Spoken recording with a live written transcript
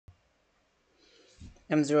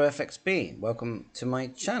M0FXB, welcome to my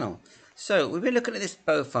channel. So we've been looking at this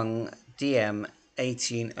Bofeng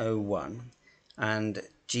DM-1801 and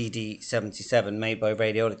GD-77 made by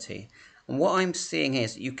Radiology. And what I'm seeing here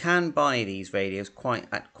is that you can buy these radios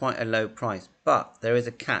at quite a low price, but there is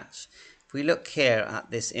a catch. If we look here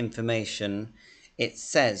at this information, it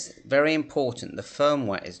says, very important, the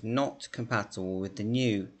firmware is not compatible with the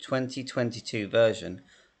new 2022 version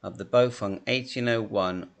of the Bofeng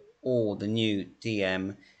 1801 or the new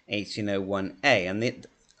DM-1801A.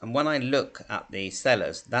 And when I look at the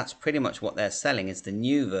sellers, that's pretty much what they're selling, is the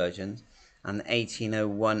new version and the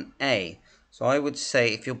 1801A. So I would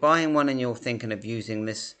say if you're buying one and you're thinking of using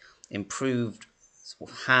this improved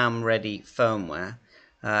sort of ham-ready firmware,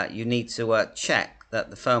 you need to check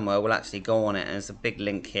that the firmware will actually go on it. And there's a big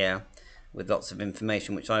link here with lots of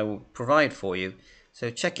information which I will provide for you.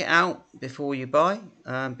 So check it out before you buy,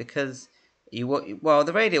 because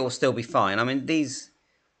the radio will still be fine. I mean, these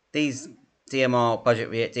DMR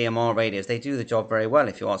budget DMR radios, they do the job very well,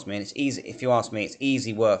 if you ask me. And it's easy. If you ask me, it's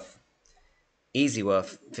easy worth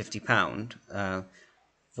 £50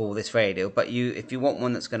 for this radio. But if you want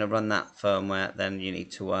one that's going to run that firmware, then you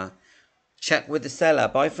need to check with the seller.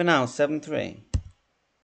 Bye for now. 7-3.